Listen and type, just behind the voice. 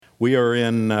We are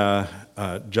in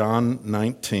John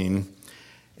 19,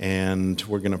 and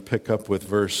we're going to pick up with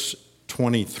verse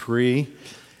 23.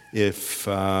 If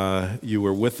you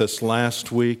were with us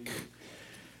last week,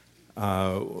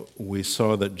 we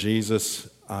saw that Jesus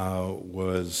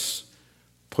was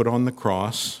put on the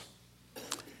cross.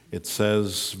 It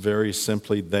says very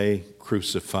simply, they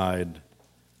crucified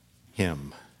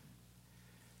him.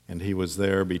 And he was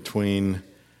there between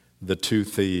the two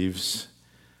thieves.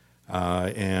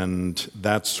 And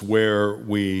that's where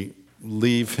we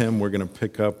leave him. We're going to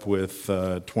pick up with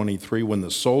 23. When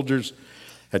the soldiers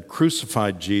had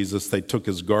crucified Jesus, they took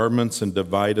his garments and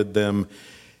divided them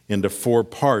into 4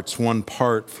 parts, 1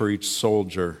 part for each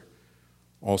soldier,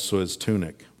 also his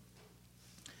tunic.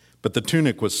 But the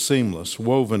tunic was seamless,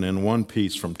 woven in one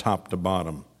piece from top to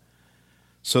bottom.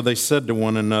 So they said to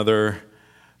one another,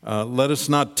 let us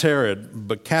not tear it,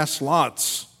 but cast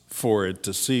lots for it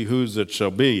to see whose it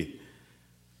shall be.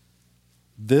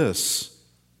 This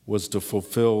was to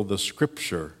fulfill the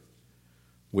scripture,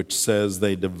 which says,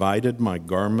 they divided my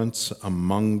garments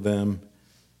among them,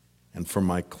 and for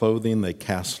my clothing they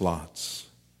cast lots.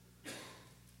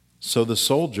 So the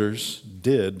soldiers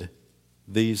did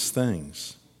these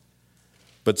things.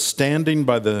 But standing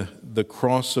by the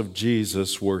cross of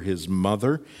Jesus were his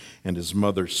mother and his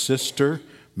mother's sister,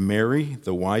 Mary,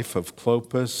 the wife of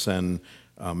Clopas, and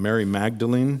Mary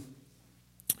Magdalene.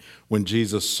 When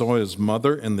Jesus saw his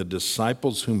mother and the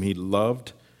disciples whom he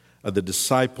loved, the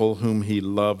disciple whom he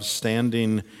loved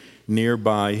standing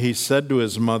nearby, he said to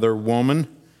his mother, woman,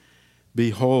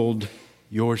 behold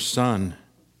your son.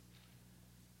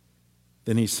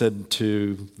 Then he said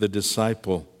to the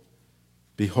disciple,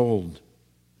 behold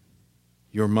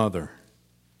your mother.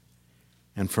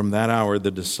 And from that hour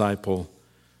the disciple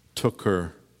took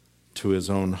her to his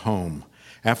own home.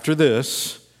 After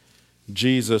this,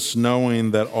 Jesus,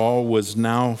 knowing that all was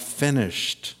now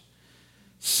finished,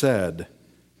 said,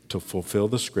 to fulfill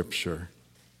the scripture,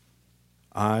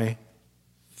 I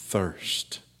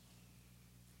thirst.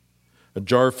 A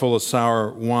jar full of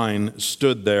sour wine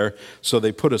stood there, so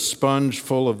they put a sponge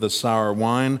full of the sour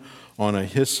wine on a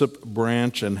hyssop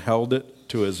branch and held it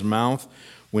to his mouth.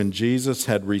 When Jesus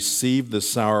had received the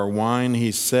sour wine,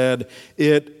 he said,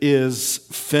 it is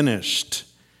finished.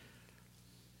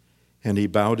 And he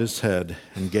bowed his head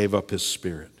and gave up his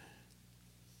spirit.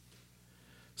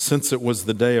 Since it was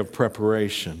the day of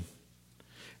preparation,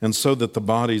 and so that the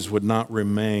bodies would not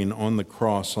remain on the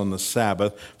cross on the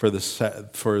Sabbath, for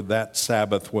that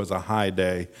Sabbath was a high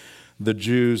day, the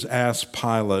Jews asked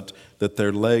Pilate that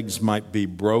their legs might be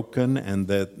broken and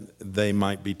that they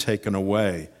might be taken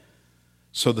away.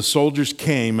 So the soldiers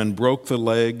came and broke the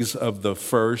legs of the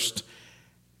first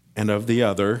and of the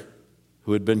other,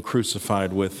 who had been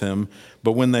crucified with him.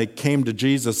 But when they came to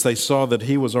Jesus, they saw that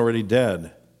he was already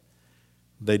dead.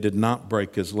 They did not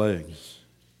break his legs.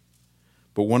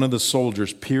 But one of the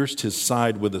soldiers pierced his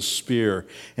side with a spear,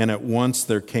 and at once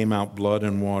there came out blood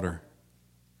and water.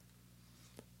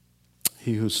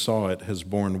 He who saw it has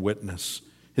borne witness.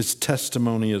 His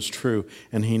testimony is true,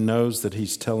 and he knows that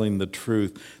he's telling the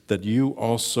truth, that you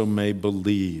also may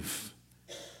believe.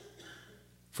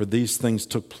 For these things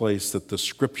took place that the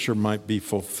scripture might be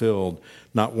fulfilled.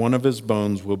 Not one of his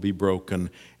bones will be broken.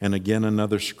 And again,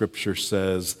 another scripture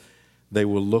says, they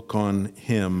will look on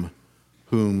him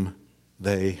whom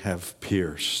they have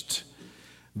pierced.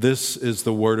 This is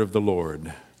the word of the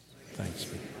Lord. Thanks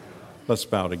be. Let's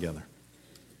bow together.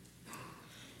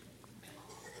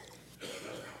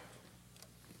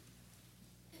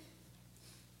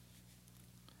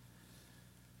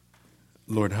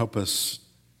 Lord, help us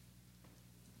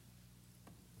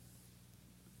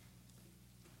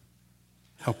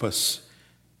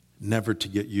never to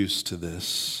get used to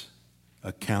this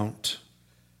account.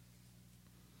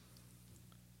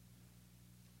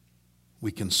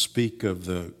 We can speak of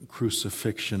the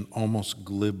crucifixion almost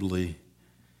glibly.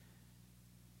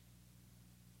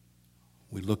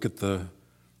 We look at the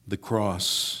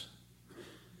cross,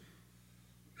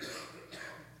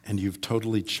 and you've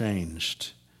totally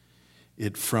changed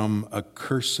it from a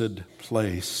cursed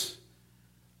place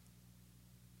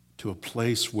to a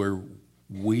place where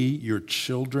we, your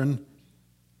children,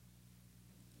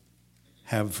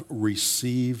 have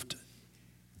received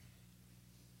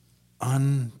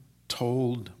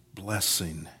untold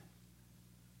blessing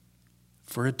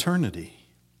for eternity.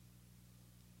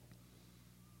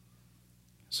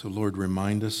 So, Lord,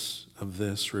 remind us of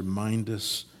this. Remind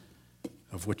us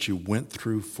of what you went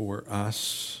through for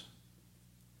us,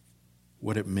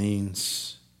 what it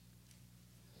means.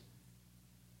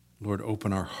 Lord,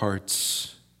 open our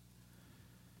hearts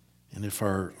And if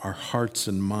our hearts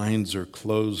and minds are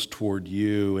closed toward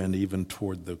you and even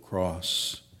toward the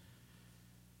cross,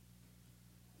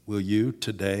 will you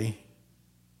today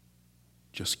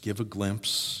just give a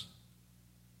glimpse?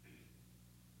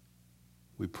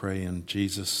 We pray in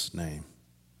Jesus' name.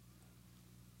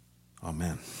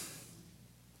 Amen.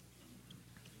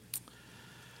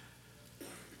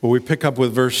 Well, we pick up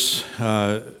with verse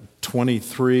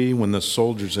 23. When the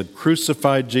soldiers had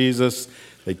crucified Jesus,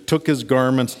 they took his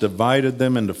garments, divided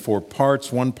them into 4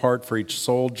 parts, 1 part for each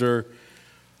soldier,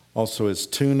 also his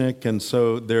tunic. And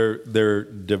so they're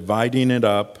dividing it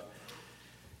up.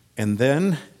 And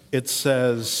then it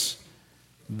says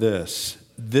this.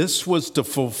 This was to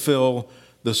fulfill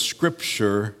the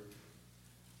scripture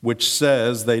which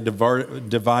says, they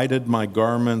divided my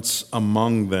garments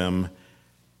among them,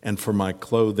 and for my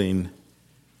clothing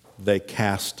they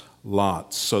cast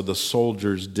lots. So the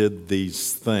soldiers did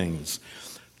these things.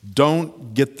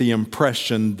 Don't get the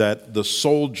impression that the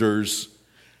soldiers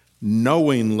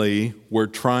knowingly were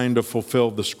trying to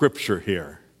fulfill the scripture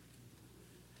here.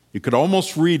 You could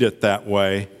almost read it that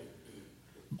way,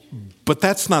 but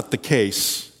that's not the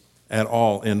case at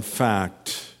all. In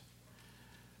fact,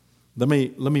 let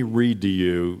me read to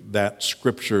you that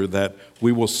scripture that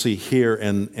we will see here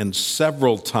and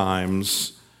several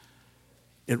times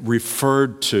it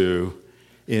referred to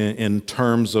in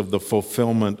terms of the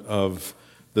fulfillment of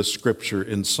the scripture.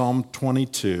 In Psalm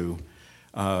 22,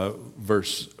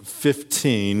 verse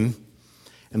 15,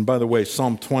 and by the way,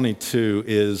 Psalm 22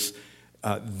 is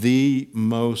the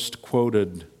most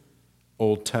quoted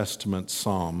Old Testament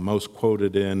psalm, most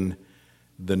quoted in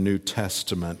the New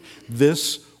Testament.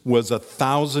 This was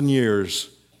 1,000 years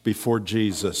before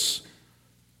Jesus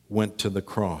went to the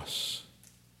cross.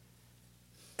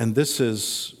 And this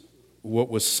is what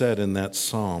was said in that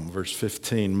psalm, verse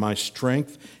 15. My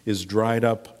strength is dried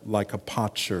up like a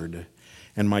potsherd,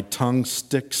 and my tongue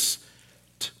sticks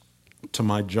to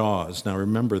my jaws. Now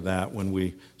remember that when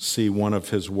we see one of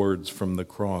his words from the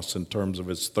cross in terms of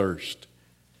his thirst.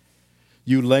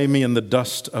 You lay me in the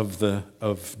dust of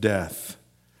death.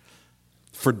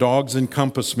 For dogs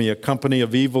encompass me, a company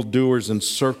of evildoers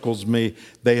encircles me.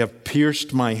 They have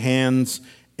pierced my hands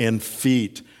and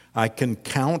feet. I can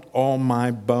count all my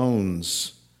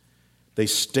bones. They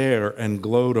stare and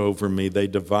gloat over me. They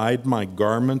divide my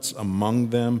garments among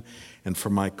them, and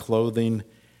for my clothing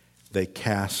they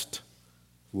cast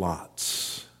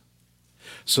lots.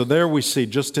 So there we see,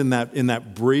 just in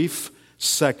that brief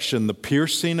section, the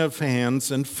piercing of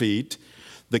hands and feet,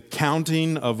 the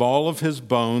counting of all of his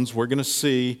bones. We're going to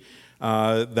see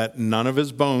that none of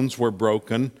his bones were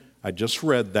broken. I just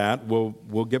read that.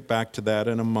 We'll get back to that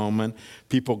in a moment.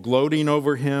 People gloating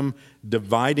over him,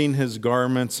 dividing his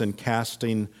garments and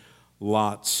casting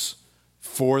lots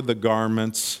for the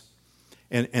garments.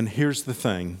 And here's the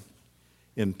thing,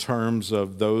 in terms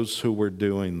of those who were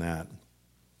doing that.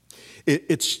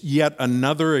 It's yet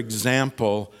another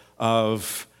example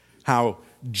of how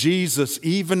Jesus,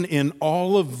 even in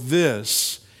all of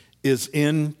this, is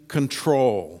in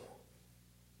control.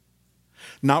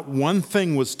 Not one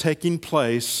thing was taking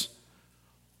place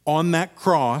on that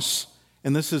cross,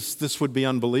 and this would be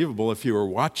unbelievable if you were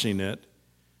watching it.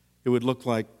 It would look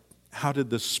like, how did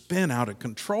this spin out of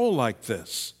control like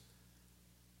this?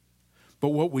 But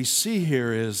what we see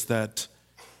here is that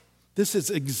this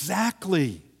is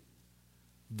exactly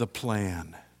the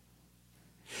plan.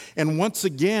 And once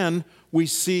again, we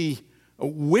see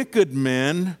wicked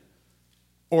men,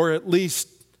 or at least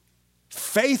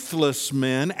faithless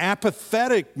men,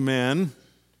 apathetic men,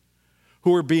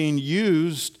 who are being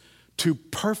used to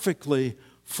perfectly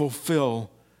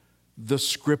fulfill the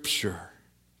scripture.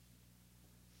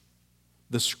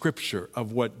 The scripture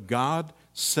of what God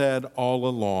said all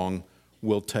along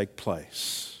will take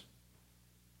place.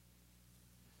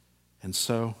 And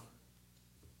so,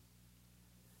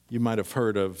 you might have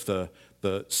heard of the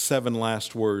 7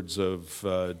 last words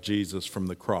of Jesus from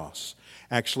the cross.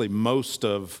 Actually, most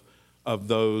of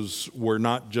those were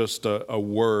not just a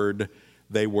word,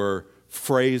 they were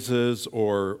phrases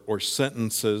or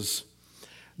sentences.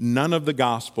 None of the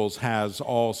Gospels has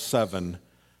all 7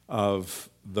 of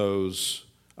those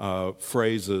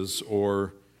phrases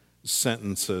or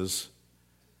sentences.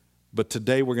 But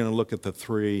today we're going to look at the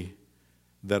 3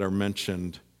 that are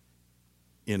mentioned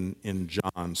in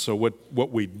John. So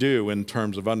what we do in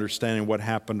terms of understanding what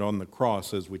happened on the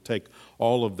cross is we take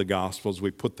all of the Gospels,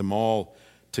 we put them all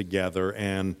together,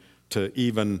 and to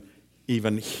even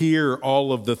hear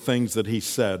all of the things that he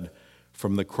said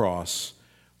from the cross,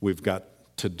 we've got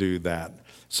to do that.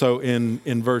 So in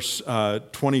verse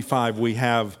 25, we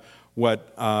have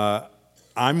what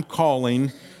I'm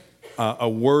calling a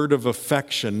word of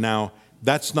affection. Now,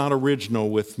 that's not original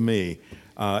with me.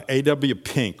 A.W.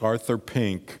 Pink, Arthur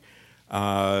Pink,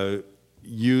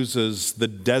 uses the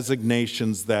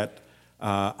designations that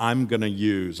I'm going to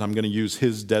use. I'm going to use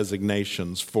his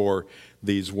designations for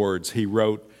these words. He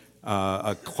wrote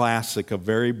a classic, a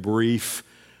very brief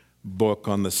book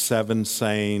on the 7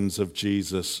 sayings of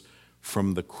Jesus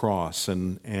from the cross.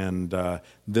 And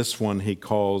this one he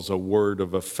calls a word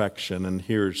of affection. And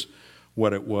here's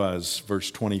what it was.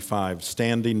 Verse 25,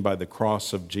 standing by the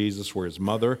cross of Jesus were his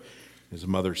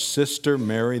mother's sister,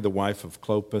 Mary, the wife of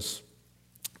Clopas,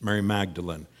 Mary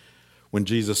Magdalene. When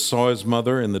Jesus saw his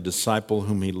mother and the disciple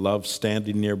whom he loved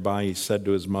standing nearby, he said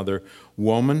to his mother,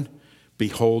 "Woman,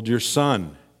 behold your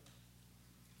son."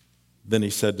 Then he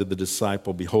said to the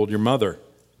disciple, "Behold your mother."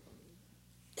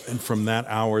 And from that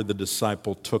hour, the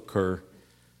disciple took her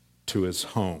to his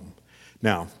home.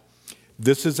 Now,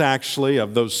 this is actually,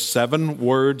 of those 7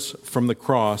 words from the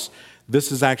cross,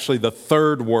 this is actually the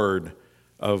 3rd word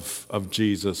of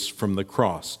Jesus from the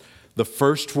cross. The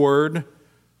first word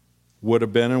would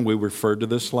have been, and we referred to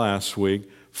this last week,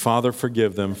 "Father,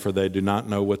 forgive them, for they do not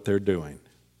know what they're doing."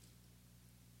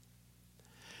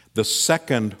 The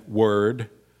second word,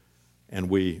 and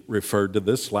we referred to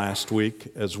this last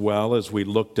week as well as we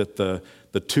looked at the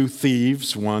 2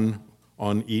 thieves, one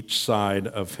on each side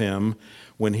of him,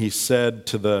 when he said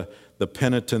to the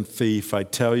penitent thief, "I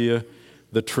tell you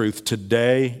the truth,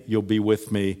 today you'll be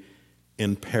with me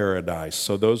in paradise."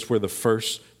 So those were the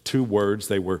first 2 words.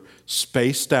 They were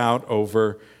spaced out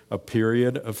over a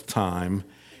period of time.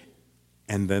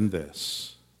 And then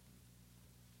this.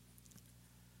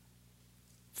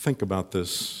 Think about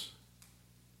this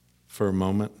for a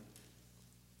moment.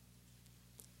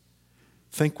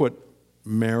 Think what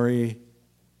Mary,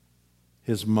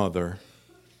 his mother,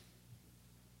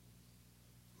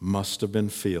 must have been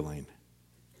feeling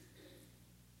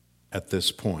at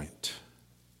this point.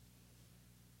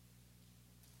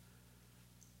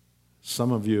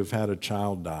 Some of you have had a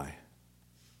child die.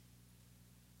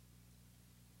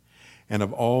 And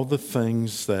of all the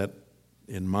things that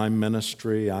in my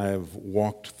ministry I have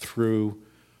walked through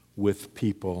with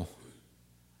people,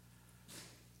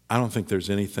 I don't think there's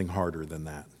anything harder than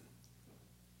that.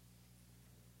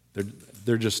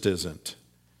 There just isn't,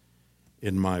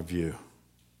 in my view.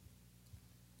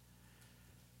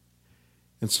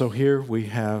 And so here we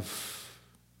have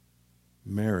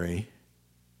Mary.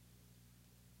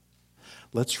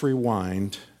 Let's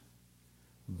rewind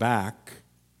back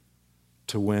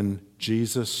to when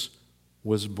Jesus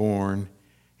was born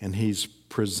and he's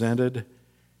presented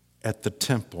at the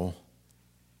temple,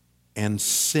 and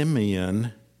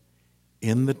Simeon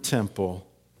in the temple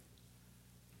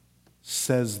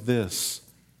says this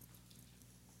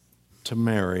to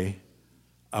Mary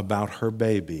about her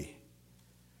baby.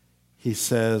 He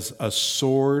says, "A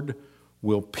sword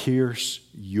will pierce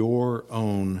your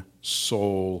own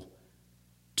soul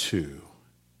too."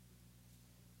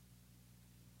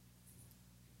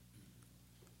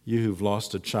 You who've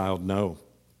lost a child know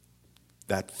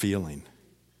that feeling.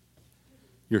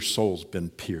 Your soul's been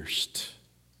pierced.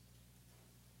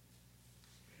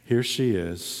 Here she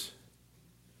is.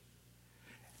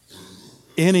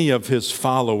 Any of his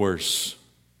followers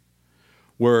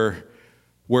were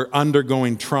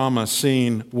undergoing trauma,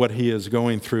 seeing what he is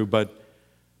going through,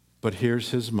 but here's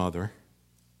his mother.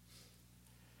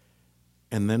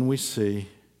 And then we see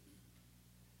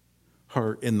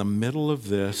her in the middle of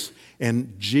this,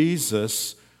 and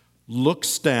Jesus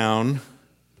looks down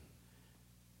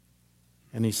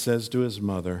and he says to his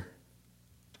mother,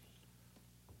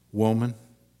 "Woman,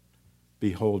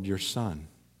 behold your son."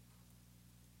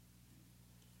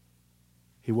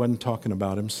 He wasn't talking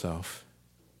about himself.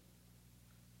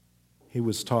 He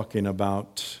was talking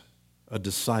about a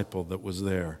disciple that was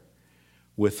there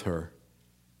with her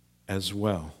as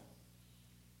well.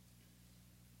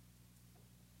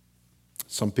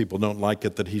 Some people don't like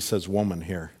it that he says woman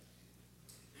here.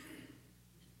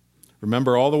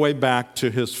 Remember, all the way back to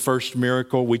his first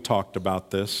miracle, we talked about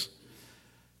this.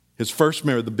 His first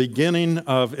miracle, the beginning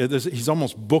of it, he's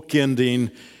almost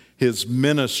bookending his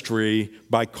ministry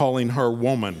by calling her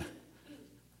woman.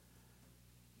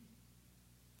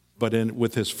 But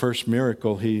with his first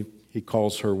miracle, he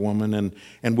calls her woman.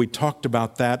 And we talked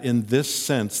about that in this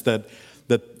sense, that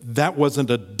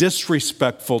wasn't a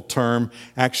disrespectful term.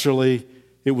 Actually,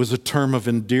 it was a term of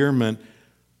endearment,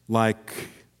 like,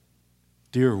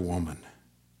 dear woman.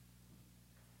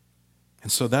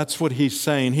 And so that's what he's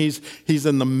saying. He's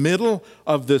in the middle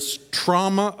of this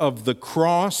trauma of the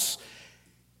cross,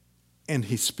 and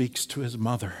he speaks to his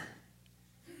mother.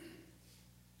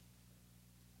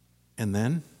 And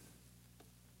then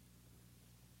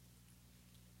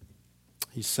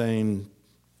He's saying,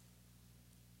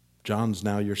 John's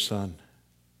now your son.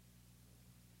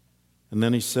 And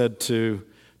then he said to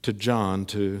John,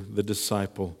 to the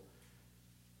disciple,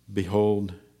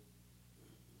 behold,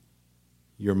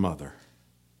 your mother.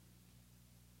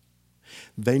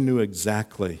 They knew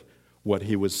exactly what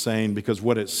he was saying, because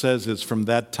what it says is from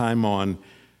that time on,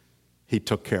 he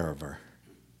took care of her.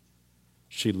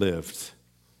 She lived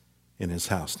in his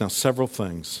house. Now, several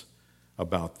things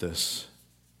about this.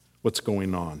 What's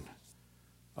going on?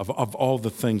 Of all the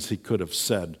things he could have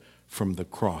said from the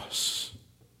cross.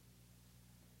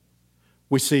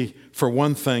 We see, for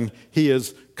one thing, he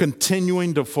is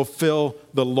continuing to fulfill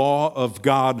the law of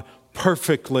God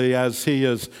perfectly as he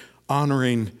is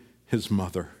honoring his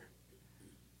mother,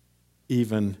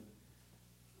 even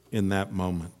in that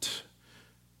moment.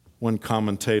 One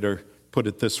commentator put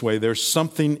it this way: there's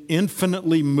something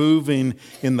infinitely moving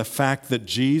in the fact that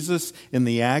Jesus, in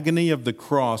the agony of the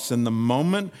cross, in the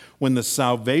moment when the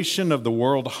salvation of the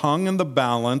world hung in the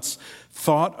balance,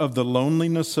 thought of the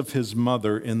loneliness of his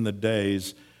mother in the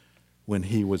days when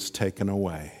he was taken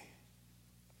away.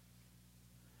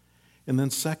 And then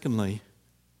secondly,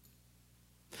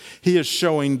 he is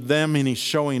showing them and he's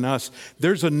showing us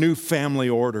there's a new family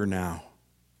order now.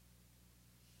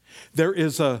 There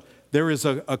is a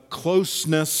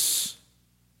closeness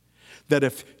that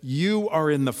if you are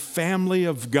in the family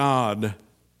of God,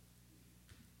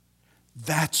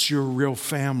 that's your real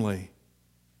family.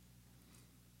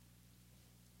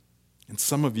 And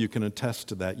some of you can attest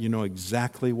to that. You know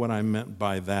exactly what I meant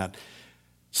by that.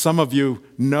 Some of you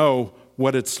know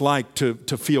what it's like to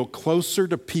feel closer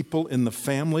to people in the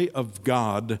family of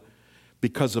God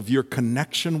because of your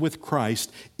connection with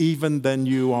Christ, even than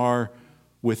you are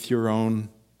with your own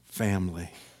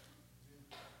family.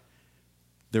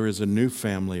 There is a new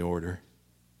family order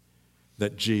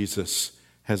that Jesus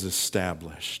has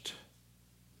established.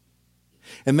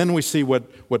 And then we see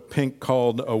what Pink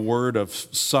called a word of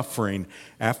suffering.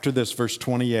 After this, verse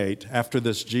 28, after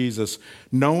this, Jesus,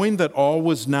 knowing that all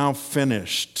was now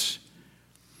finished,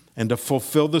 and to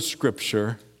fulfill the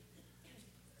scripture,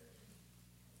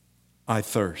 I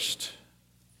thirst.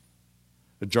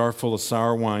 A jar full of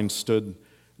sour wine stood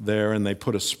there, and they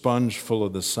put a sponge full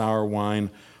of the sour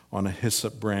wine on a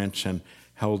hyssop branch and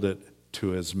held it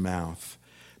to his mouth.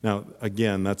 Now,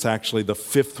 again, that's actually the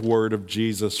fifth word of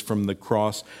Jesus from the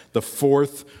cross. The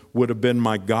fourth would have been,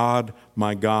 my God,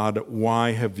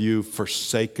 why have you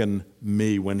forsaken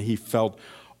me? When he felt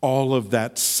all of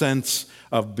that sense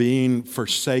of being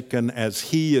forsaken as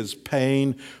he is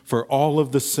paying for all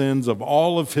of the sins of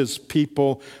all of his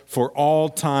people for all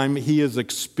time. He is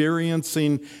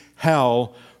experiencing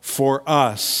hell for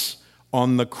us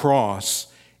on the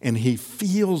cross, and he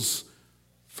feels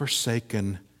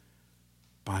forsaken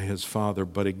by his Father.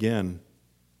 But again,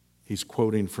 he's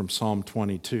quoting from Psalm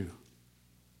 22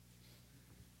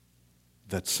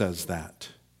 that says that,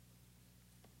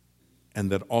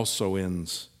 and that also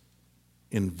ends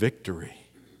in victory.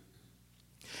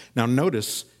 Now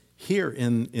notice here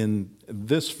in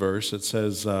this verse, it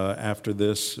says after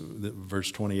this,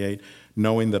 verse 28,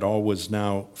 knowing that all was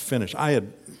now finished. I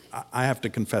have to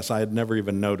confess, I had never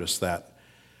even noticed that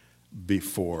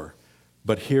before.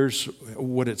 But here's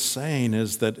what it's saying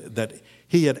is that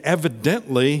he had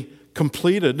evidently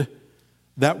completed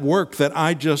that work that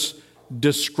I just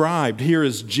described. Here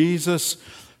is Jesus,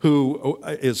 who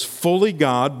is fully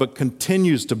God but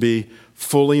continues to be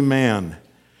fully man.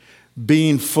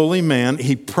 Being fully man,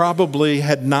 he probably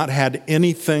had not had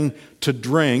anything to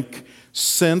drink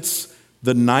since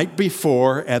the night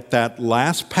before at that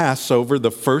last Passover,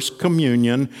 the first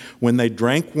communion, when they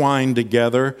drank wine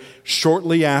together.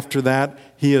 Shortly after that,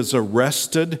 he is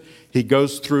arrested. He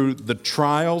goes through the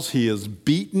trials. He is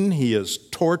beaten. He is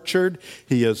tortured.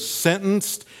 He is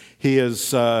sentenced. He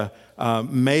is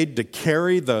made to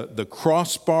carry the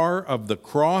crossbar of the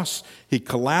cross. He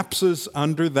collapses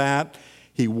under that.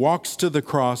 He walks to the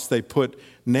cross. They put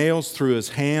nails through his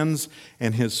hands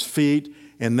and his feet,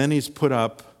 and then he's put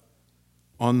up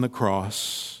on the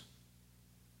cross.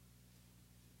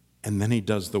 And then he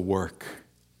does the work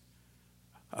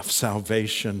of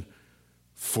salvation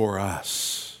for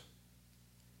us.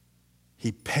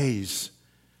 He pays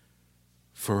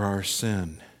for our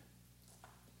sin.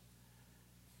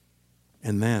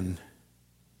 And then,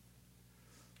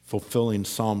 fulfilling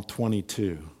Psalm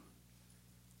 22,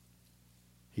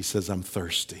 he says, I'm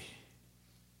thirsty.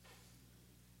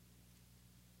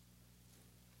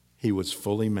 He was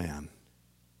fully man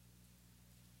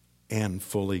and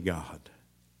fully God.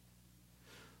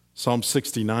 Psalm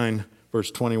 69,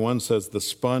 verse 21 says, the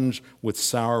sponge with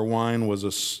sour wine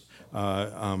was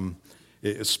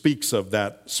It speaks of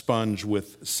that sponge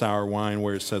with sour wine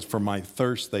where it says, "For my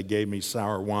thirst they gave me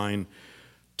sour wine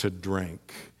to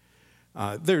drink."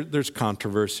 There's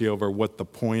controversy over what the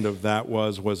point of that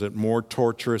was. Was it more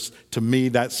torturous? To me,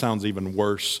 that sounds even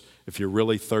worse if you're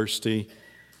really thirsty.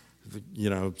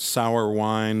 Sour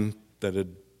wine that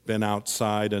had been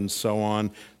outside and so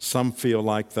on. Some feel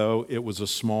like, though, it was a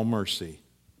small mercy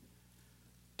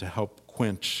to help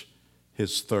quench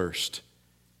his thirst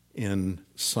in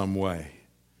some way.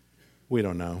 We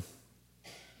don't know.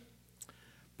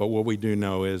 But what we do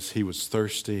know is he was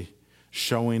thirsty,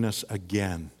 showing us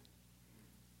again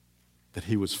that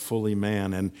he was fully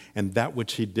man, and that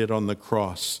which he did on the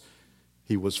cross,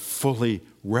 he was fully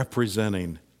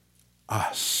representing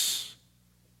us.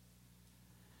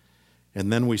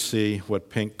 And then we see what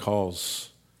Pink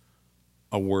calls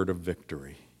a word of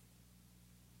victory.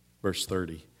 Verse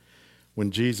 30.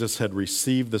 When Jesus had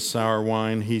received the sour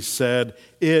wine, he said,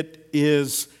 "It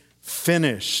is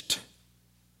finished."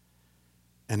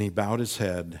 And he bowed his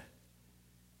head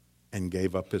and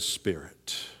gave up his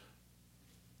spirit.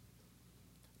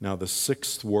 Now, the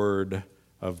sixth word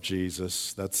of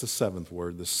Jesus, that's the seventh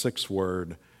word, the sixth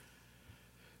word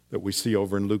that we see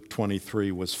over in Luke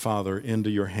 23 was, "Father, into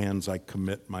your hands I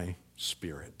commit my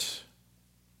spirit."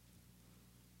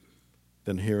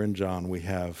 Then here in John we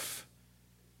have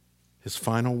his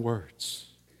final words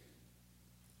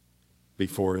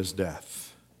before his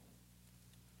death.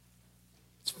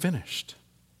 It's finished.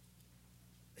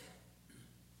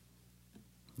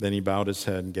 Then he bowed his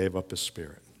head and gave up his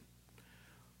spirit.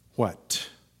 What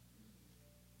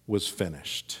was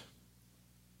finished?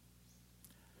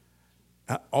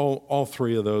 All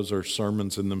three of those are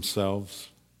sermons in themselves.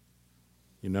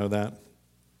 You know that?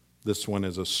 This one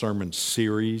is a sermon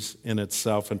series in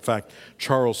itself. In fact,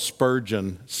 Charles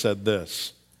Spurgeon said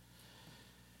this.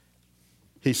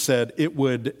 He said, "It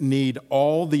would need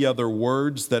all the other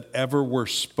words that ever were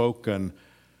spoken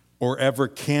or ever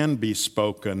can be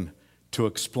spoken to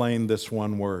explain this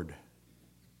one word.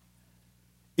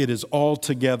 It is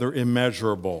altogether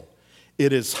immeasurable.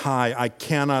 It is high. I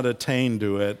cannot attain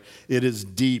to it. It is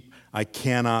deep. I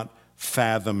cannot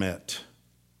fathom it."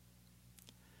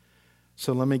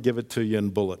 So let me give it to you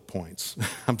in bullet points.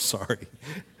 I'm sorry.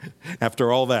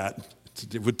 After all that,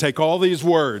 it would take all these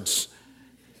words.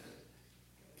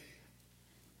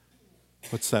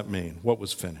 What's that mean? What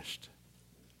was finished?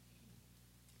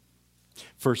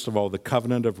 First of all, the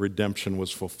covenant of redemption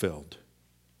was fulfilled.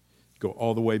 Go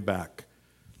all the way back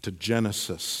to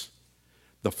Genesis,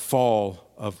 the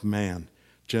fall of man.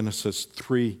 Genesis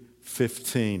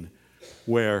 3:15,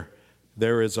 where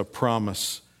there is a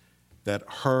promise that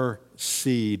her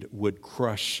seed would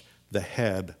crush the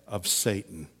head of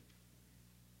Satan.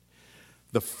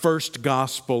 The first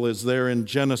gospel is there in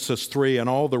Genesis 3, and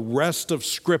all the rest of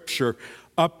Scripture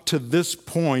up to this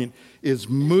point is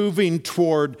moving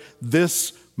toward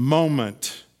this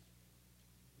moment.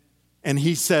 And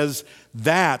he says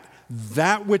that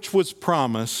which was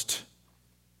promised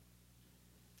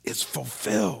is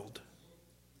fulfilled.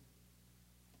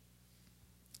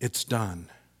 It's done.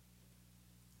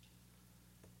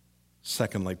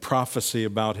 Secondly, prophecy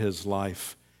about his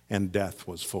life and death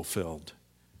was fulfilled.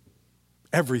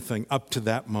 Everything up to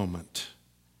that moment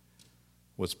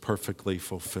was perfectly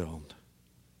fulfilled.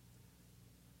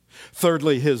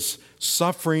 Thirdly, his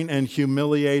suffering and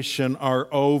humiliation are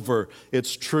over.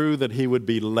 It's true that he would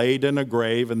be laid in a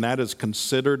grave, and that is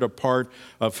considered a part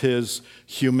of his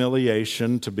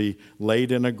humiliation, to be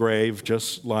laid in a grave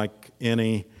just like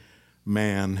any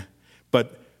man.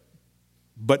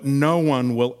 But no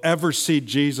one will ever see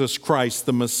Jesus Christ,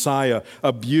 the Messiah,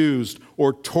 abused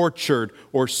or tortured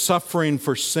or suffering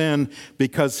for sin,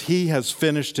 because he has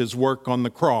finished his work on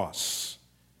the cross.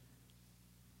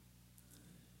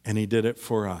 And he did it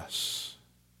for us.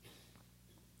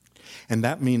 And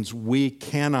that means we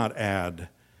cannot add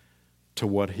to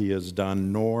what he has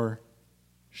done, nor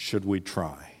should we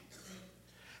try.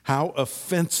 How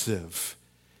offensive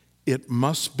it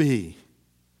must be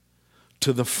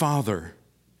to the Father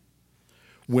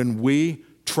when we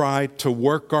try to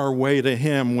work our way to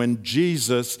him, when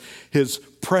Jesus, his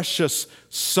precious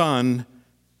Son,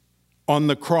 on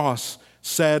the cross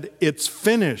said, "It's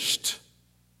finished."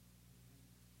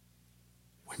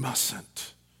 We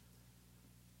mustn't.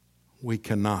 We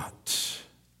cannot.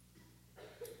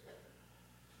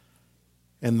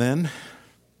 And then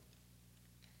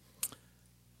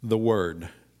the word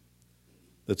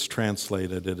that's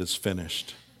translated, "It is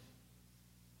finished."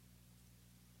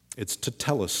 It's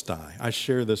tetelestai. I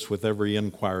share this with every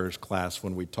Inquirer's class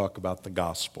when we talk about the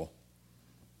gospel.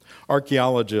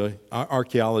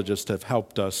 Archaeologists have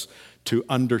helped us to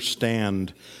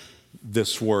understand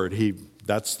this word.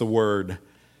 That's the word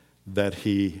that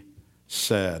he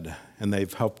said. And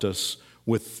they've helped us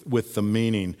with the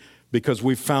meaning, because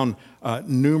we've found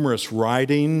numerous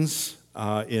writings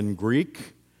in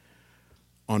Greek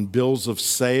on bills of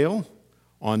sale,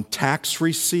 on tax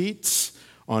receipts,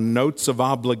 on notes of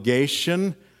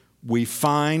obligation. We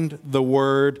find the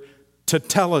word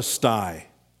tetelestai.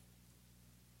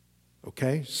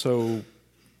 Okay, so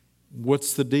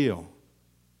what's the deal?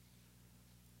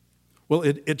 Well,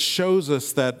 it shows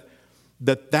us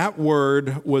that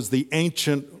word was the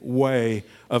ancient way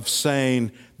of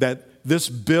saying that this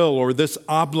bill or this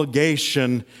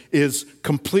obligation is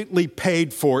completely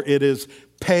paid for. It is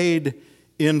paid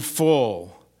in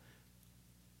full.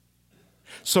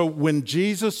 So when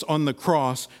Jesus on the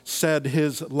cross said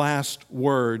his last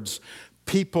words,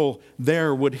 people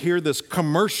there would hear this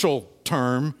commercial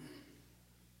term,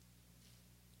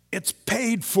 it's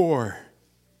paid for.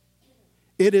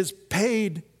 It is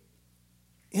paid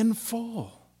in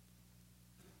full.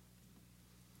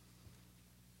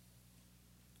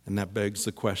 And that begs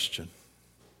the question,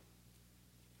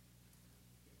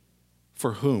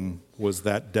 for whom was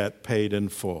that debt paid in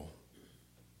full?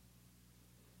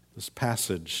 This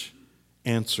passage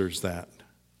answers that.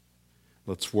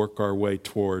 Let's work our way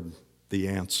toward the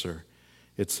answer.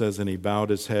 It says, and he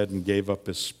bowed his head and gave up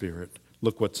his spirit.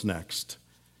 Look what's next.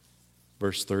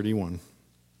 Verse 31.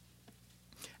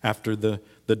 After the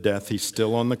death, he's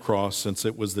still on the cross, since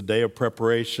it was the day of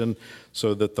preparation,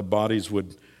 so that the bodies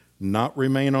would not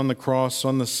remain on the cross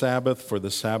on the Sabbath, for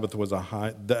that Sabbath was a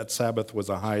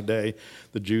high day.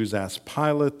 The Jews asked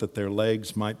Pilate that their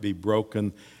legs might be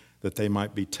broken, that they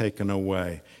might be taken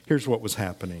away. Here's what was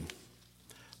happening.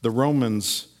 The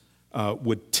Romans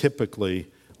would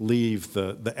typically leave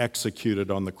the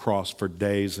executed on the cross for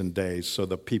days and days, so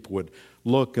the people would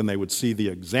look and they would see the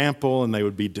example and they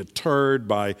would be deterred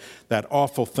by that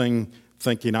awful thing,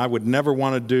 thinking, I would never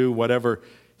want to do whatever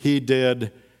he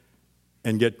did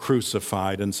and get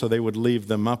crucified. And so they would leave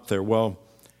them up there. Well,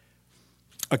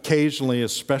 occasionally,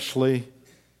 especially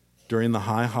during the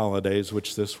high holidays,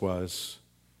 which this was,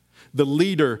 the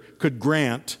leader could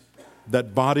grant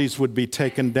that bodies would be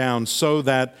taken down so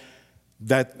that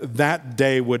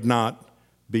day would not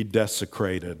be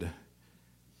desecrated.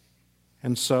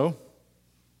 And so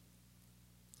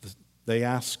they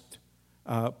asked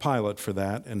Pilate for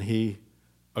that, and he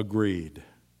agreed.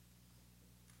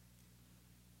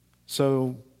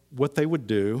 So what they would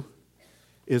do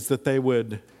is that they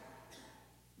would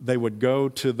go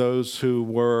to those who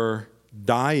were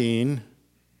dying,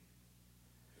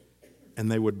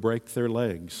 and they would break their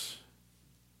legs.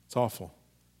 It's awful.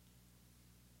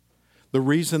 The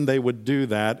reason they would do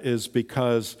that is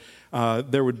because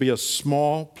there would be a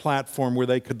small platform where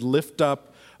they could lift up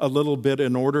a little bit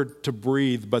in order to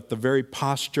breathe, but the very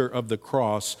posture of the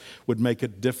cross would make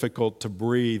it difficult to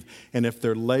breathe. And if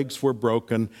their legs were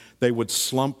broken, they would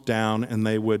slump down and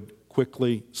they would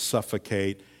quickly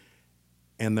suffocate,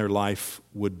 and their life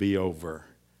would be over.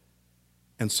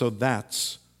 And so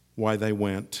that's why they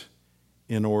went,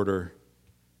 in order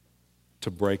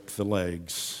to break the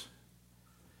legs.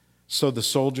 So the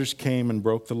soldiers came and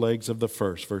broke the legs of the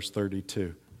first, verse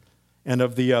 32, and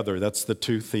of the other, that's the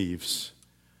two thieves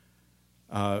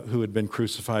who had been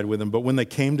crucified with him. But when they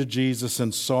came to Jesus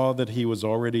and saw that he was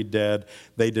already dead,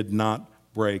 they did not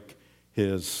break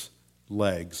his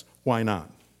legs. Why not?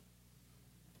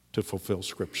 To fulfill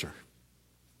Scripture.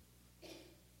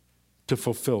 To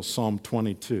fulfill Psalm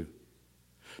 22.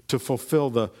 To fulfill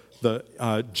the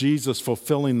Jesus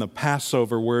fulfilling the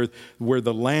Passover where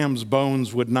the lamb's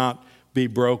bones would not be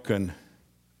broken.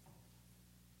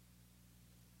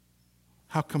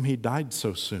 How come he died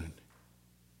so soon?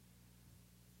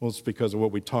 Well, it's because of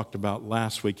what we talked about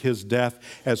last week. His death,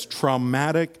 as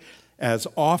traumatic, as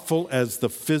awful as the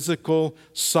physical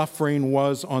suffering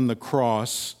was on the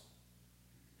cross,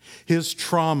 his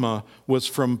trauma was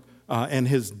from, and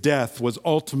his death was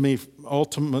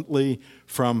ultimately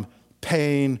from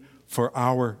paying for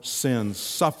our sins,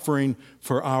 suffering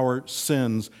for our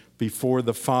sins before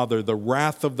the Father, the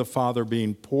wrath of the Father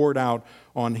being poured out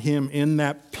on him in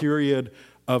that period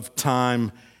of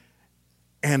time.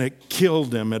 And it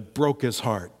killed him. It broke his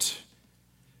heart.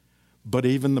 But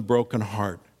even the broken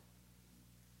heart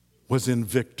was in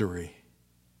victory.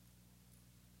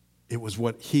 It was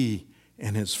what he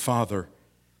and his Father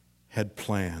had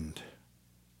planned.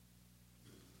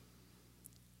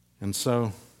 And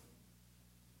so,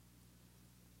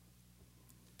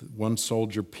 one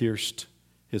soldier pierced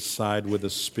his side with a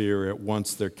spear. At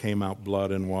once there came out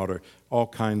blood and water. All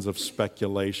kinds of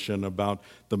speculation about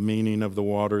the meaning of the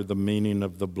water, the meaning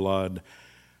of the blood.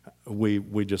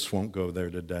 we just won't go there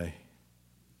today.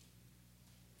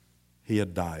 He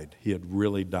had died. He had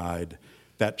really died.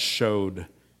 That showed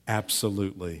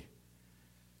absolutely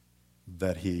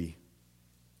that he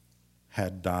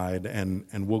had died,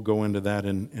 and we'll go into that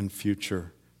in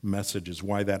future messages,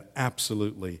 why that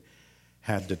absolutely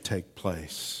had to take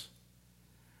place.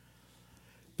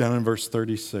 Down in verse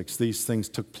 36, these things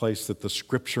took place that the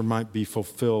scripture might be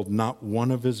fulfilled. Not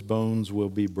one of his bones will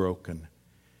be broken.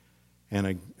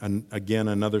 And again,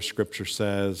 another scripture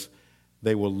says,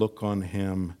 they will look on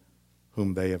him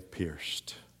whom they have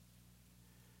pierced.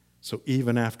 So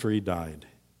even after he died,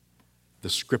 the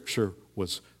scripture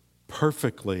was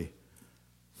perfectly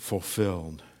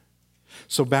fulfilled.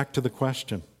 So back to the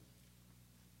question.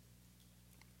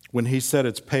 When he said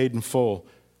it's paid in full,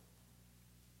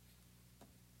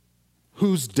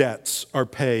 whose debts are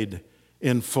paid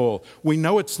in full? We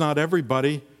know it's not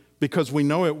everybody because we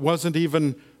know it wasn't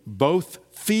even both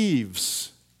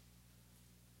thieves.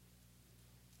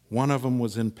 One of them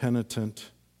was impenitent.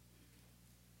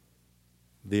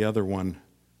 The other one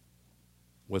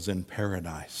was in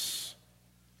paradise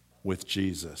with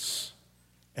Jesus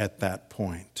at that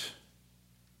point.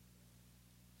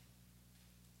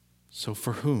 So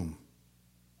for whom?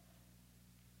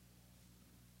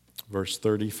 Verse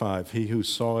 35, he who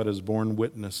saw it has borne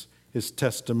witness. His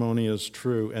testimony is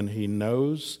true, and he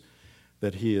knows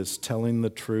that he is telling the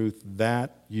truth,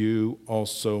 that you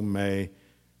also may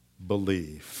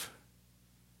believe.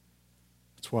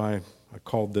 That's why I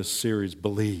called this series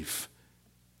Believe.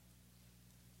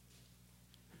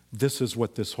 This is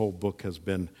what this whole book has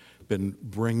been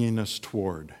bringing us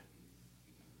toward,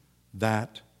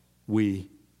 that we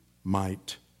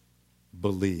might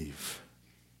believe.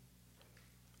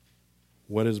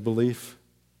 What is belief?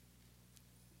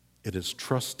 It is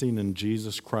trusting in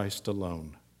Jesus Christ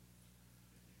alone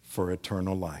for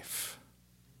eternal life.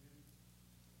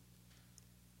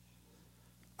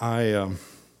 I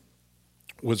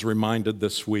was reminded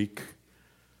this week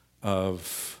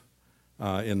of,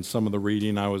 in some of the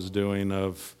reading I was doing,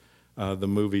 of the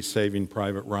movie Saving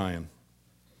Private Ryan.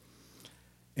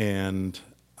 And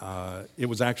it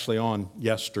was actually on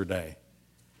yesterday.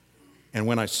 And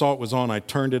when I saw it was on, I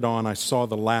turned it on. I saw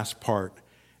the last part.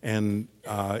 And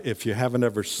if you haven't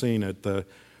ever seen it,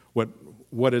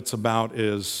 what it's about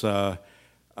is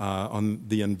on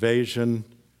the invasion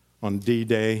on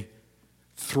D-Day,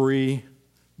 3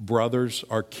 brothers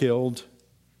are killed.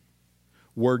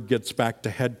 Word gets back to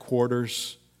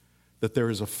headquarters that there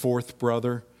is a 4th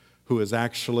brother who is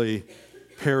actually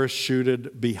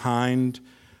parachuted behind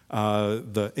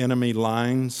the enemy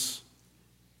lines.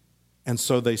 And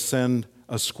so they send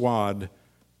a squad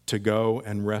to go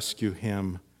and rescue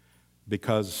him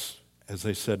because, as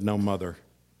they said, no mother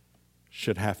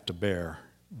should have to bear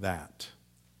that.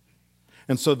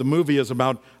 And so the movie is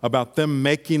about them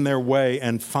making their way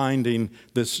and finding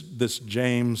this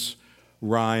James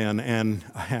Ryan. And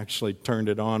I actually turned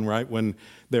it on right when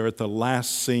they're at the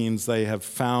last scenes. They have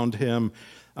found him.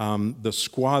 The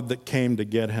squad that came to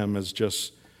get him is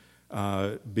just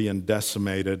being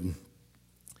decimated.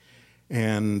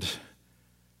 And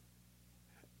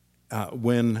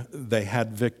when they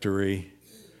had victory,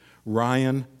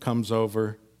 Ryan comes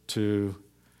over to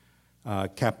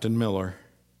Captain Miller,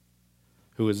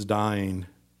 who is dying.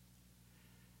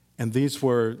 And these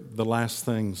were the last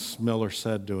things Miller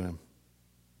said to him.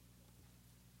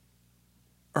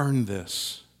 Earn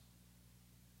this.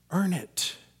 Earn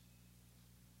it.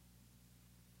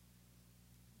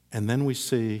 And then we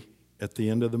see at the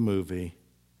end of the movie,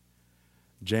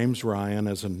 James Ryan,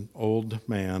 as an old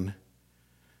man,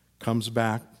 comes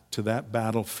back to that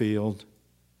battlefield,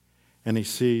 and he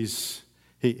sees,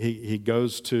 he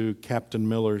goes to Captain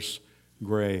Miller's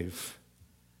grave,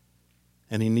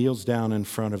 and he kneels down in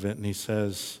front of it, and he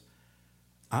says,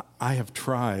 I have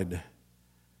tried.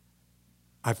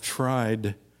 I've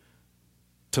tried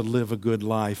to live a good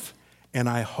life, and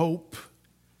I hope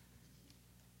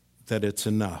that it's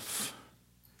enough.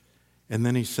 And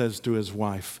then he says to his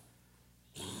wife,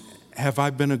 have I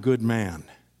been a good man?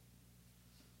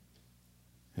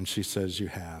 And she says, you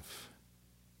have.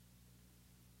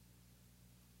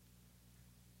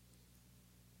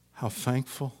 How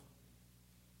thankful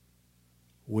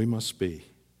we must be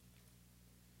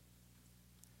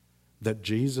that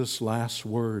Jesus' last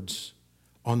words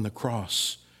on the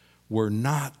cross were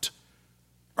not,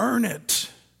 earn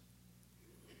it.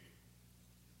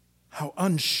 How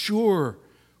unsure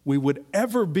we would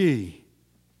ever be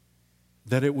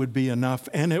that it would be enough,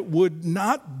 and it would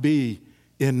not be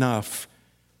enough.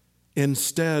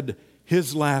 Instead,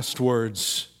 his last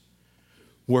words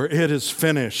were, it is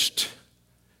finished.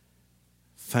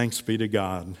 Thanks be to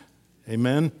God.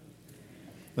 Amen?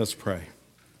 Let's pray.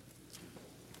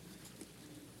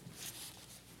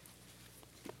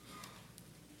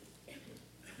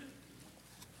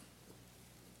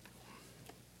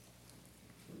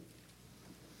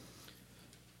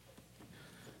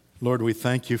 Lord, we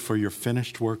thank you for your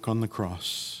finished work on the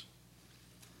cross.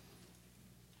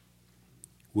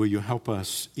 Will you help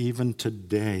us even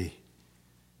today,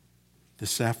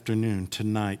 this afternoon,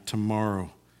 tonight,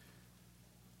 tomorrow,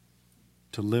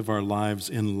 to live our lives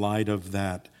in light of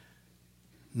that,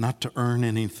 not to earn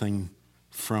anything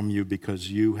from you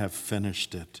because you have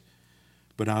finished it,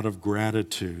 but out of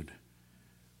gratitude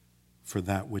for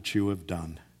that which you have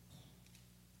done.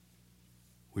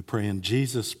 We pray in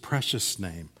Jesus' precious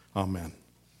name. Amen.